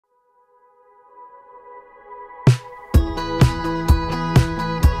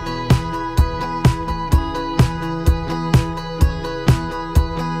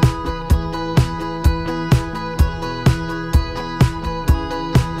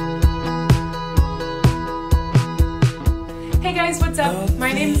guys, what's up?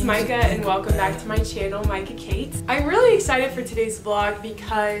 My name is Micah and welcome back to my channel, Micah Kate. I'm really excited for today's vlog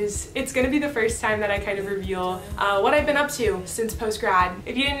because it's going to be the first time that I kind of reveal what I've been up to since post-grad.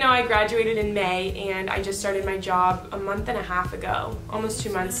 If you didn't know, I graduated in May and I just started my job a month and a half ago, almost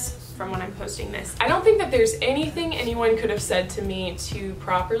 2 months from when I'm posting this. I don't think that there's anything anyone could have said to me to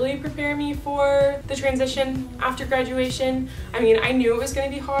properly prepare me for the transition after graduation. I mean, I knew it was going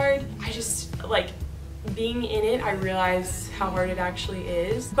to be hard. I just, being in it, I realized how hard it actually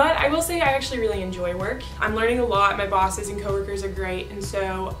is. But I will say I actually really enjoy work. I'm learning a lot, my bosses and coworkers are great, and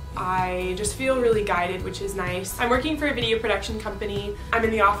so I just feel really guided, which is nice. I'm working for a video production company. I'm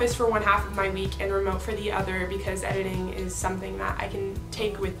in the office for one half of my week and remote for the other because editing is something that I can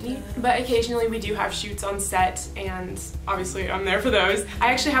take with me. But occasionally we do have shoots on set and obviously I'm there for those.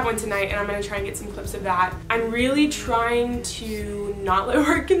 I actually have one tonight and I'm gonna try and get some clips of that. I'm really trying to not let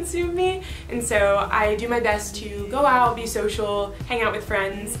work consume me, and so I do my best to go out, be social, hang out with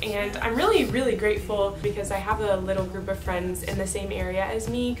friends, and I'm really grateful because I have a little group of friends in the same area as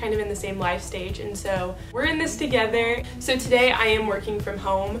me, kind of in the same life stage, and so we're in this together. So today I am working from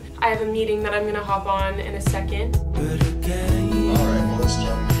home. I have a meeting that I'm gonna hop on in a second. Alright, well, let's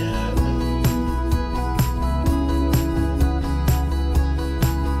jump in.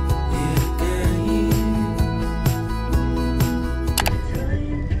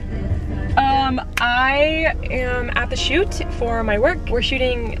 I am at the shoot for my work. We're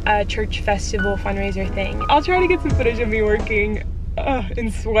shooting a church festival fundraiser thing. I'll try to get some footage of me working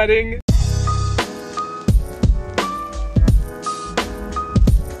and sweating.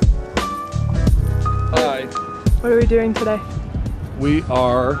 Hi. What are we doing today? We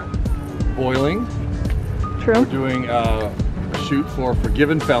are boiling. True. We're doing a shoot for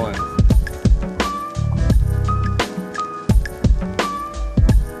forgiven felons.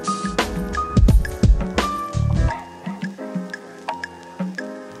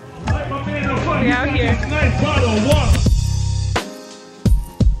 We out here.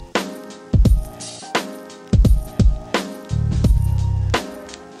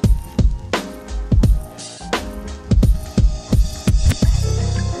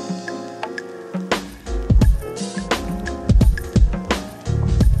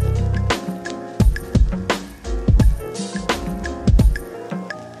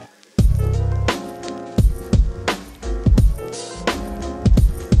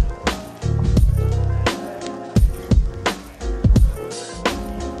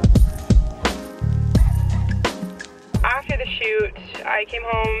 I came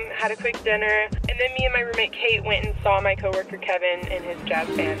home, had a quick dinner, and then me and my roommate Kate went and saw my coworker Kevin and his jazz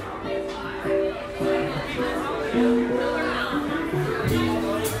band.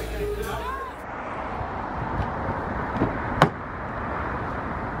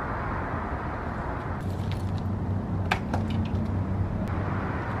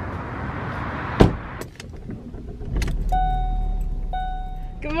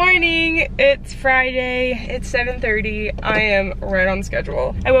 Good morning, it's Friday, it's 7:30, I am right on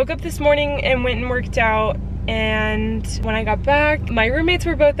schedule. I woke up this morning and went and worked out, and when I got back, my roommates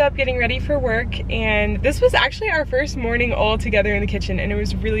were both up getting ready for work, and this was actually our first morning all together in the kitchen, and it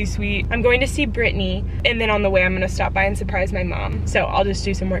was really sweet. I'm going to see Brittany, and then on the way I'm gonna stop by and surprise my mom. So I'll just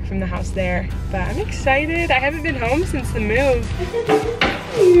do some work from the house there, but I'm excited. I haven't been home since the move.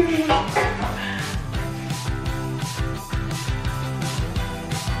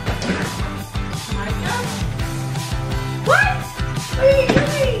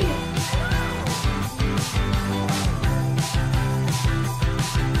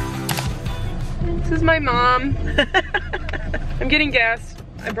 This is my mom. I'm getting gas.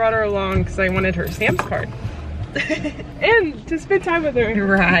 I brought her along because I wanted her stamps card. And to spend time with her.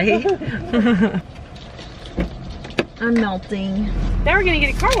 Right. I'm melting. Now we're gonna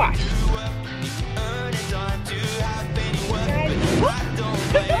get a car wash.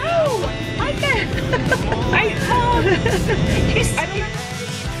 No! I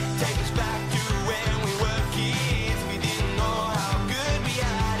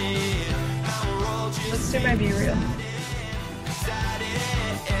Let's do my be real.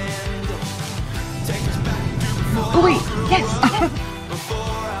 Oh wait, yes!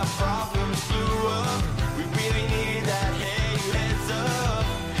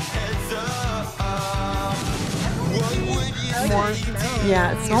 More.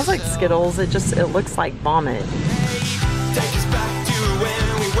 Yeah, it smells like Skittles. It looks like vomit. Take us back to when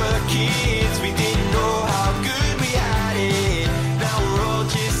we were kids. We didn't know how good we had it. Now we're all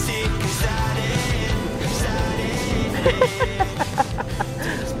just sick and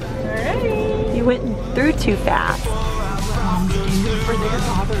Alright. You went through too fast. For their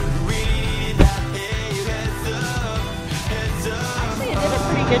father.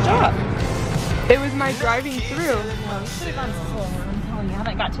 guy driving through. No, we should have gone slower. I'm telling you, I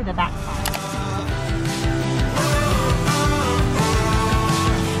haven't got to the back side.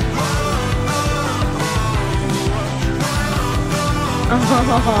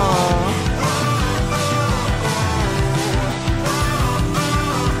 Oh.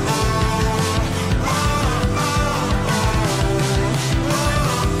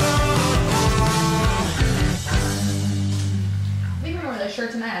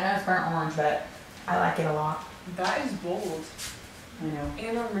 Shirt tonight. I know it's burnt orange, but I like it a lot. That is bold. I know.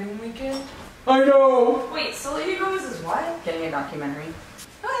 And on ring weekend. I know. Wait, so Lady Gomez is what? Getting a documentary.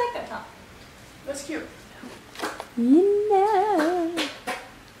 Oh, I like that top. That's cute. You know.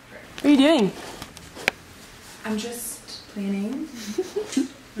 What are you doing? I'm just planning.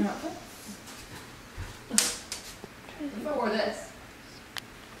 An outfit. If I wore this.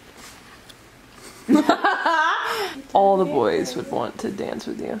 All the boys would want to dance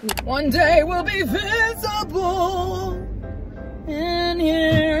with you. One day we'll be visible in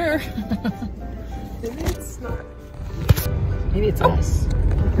here. Maybe it's not. Maybe it's us.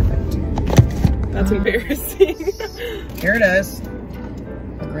 That's embarrassing. Here it is.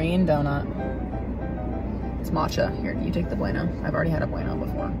 A green donut. It's matcha. Here, you take the bueno. I've already had a bueno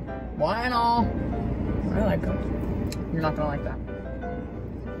before. Bueno. I like them. You're not gonna like that.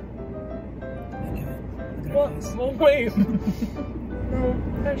 Well, wait. No,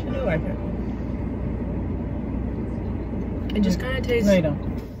 I actually do like it. It just kind of tastes. No, you don't.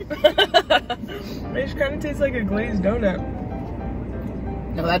 It just kind of tastes like a glazed donut.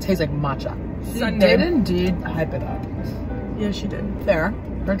 No, that tastes like matcha. Sunday. She did indeed hype it up. Yeah, she did. Fair.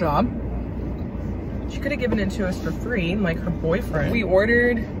 Her job. She could have given it to us for free, like her boyfriend. We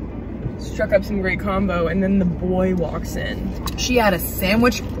ordered, struck up some great combo, and then the boy walks in. She had a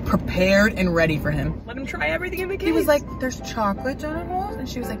sandwich prepared and ready for him. Let him try everything in the case. He was like, there's chocolate donut rolls? And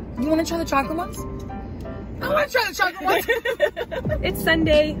she was like, you want to try the chocolate ones? I want to try the chocolate ones. It's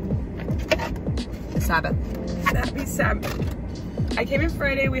Sunday. It's Sabbath. Happy Sabbath. I came in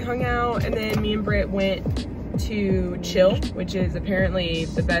Friday, we hung out, and then me and Britt went to Chill, which is apparently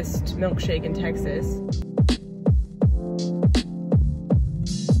the best milkshake in Texas.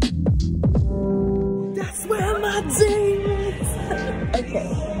 That's where my day is. Okay.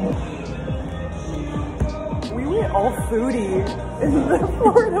 We went all foodie in the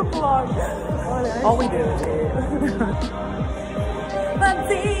Florida vlog. All we do is eat. My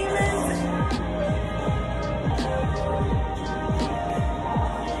demons.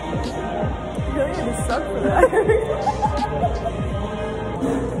 You really had to suck for that.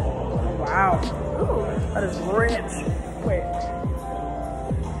 Wow. Ooh, that is rich. Wait.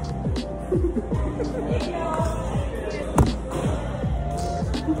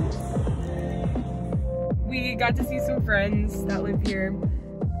 We got to see some friends that live here.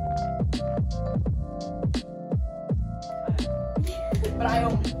 But I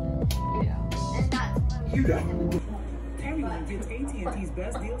don't. You don't. Everyone gets AT&T's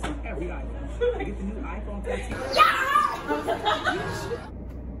best deals on every iPhone. Get the new iPhone 13.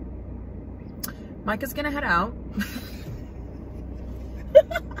 Micah's gonna head out.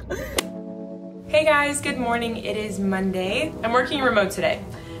 Hey guys, good morning. It is Monday. I'm working remote today.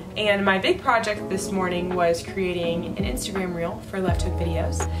 And my big project this morning was creating an Instagram reel for Left Hook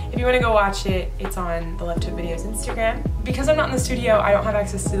Videos. If you want to go watch it, it's on the Left Hook Videos Instagram. Because I'm not in the studio, I don't have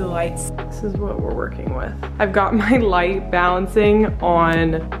access to the lights. This is what we're working with. I've got my light balancing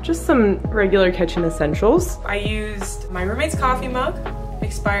on just some regular kitchen essentials. I used my roommate's coffee mug,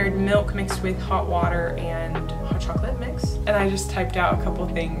 expired milk mixed with hot water and hot chocolate mix. And I just typed out a couple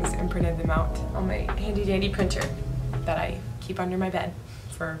things and printed them out on my handy dandy printer that I keep under my bed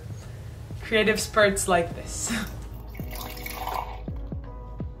for creative spurts like this.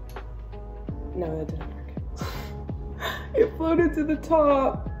 No, that didn't work. It floated to the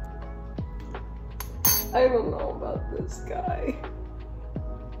top. I don't know about this guy.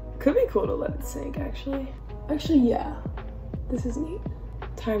 Could be cool to let it sink, actually. Actually, yeah. This is neat.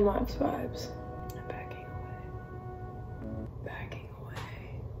 Time-lapse vibes. I'm backing away. Backing away.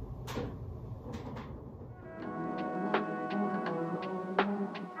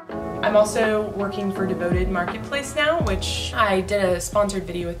 I'm also working for Devoted Marketplace now, which I did a sponsored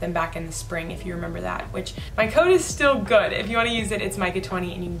video with them back in the spring, if you remember that, which my code is still good. If you want to use it, it's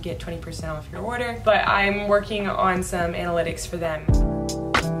Micah20 and you can get 20% off your order. But I'm working on some analytics for them.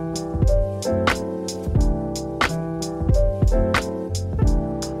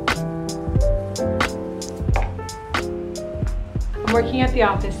 I'm working at the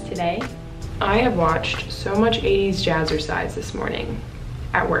office today. I have watched so much 80s jazzercise this morning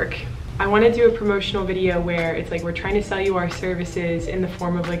at work. I want to do a promotional video where it's like we're trying to sell you our services in the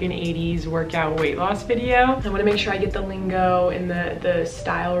form of like an 80s workout weight loss video. I want to make sure I get the lingo and the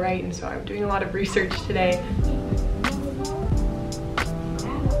style right, and so I'm doing a lot of research today.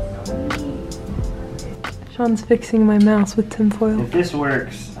 Sean's fixing my mouse with tinfoil. If this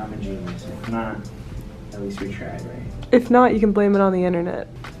works, I'm a genius. If not, at least we tried, right? If not, you can blame it on the internet.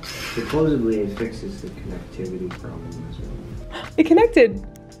 Supposedly it fixes the connectivity problem as well. It connected.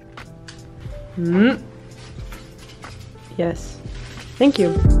 Yes. Thank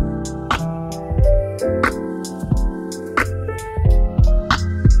you.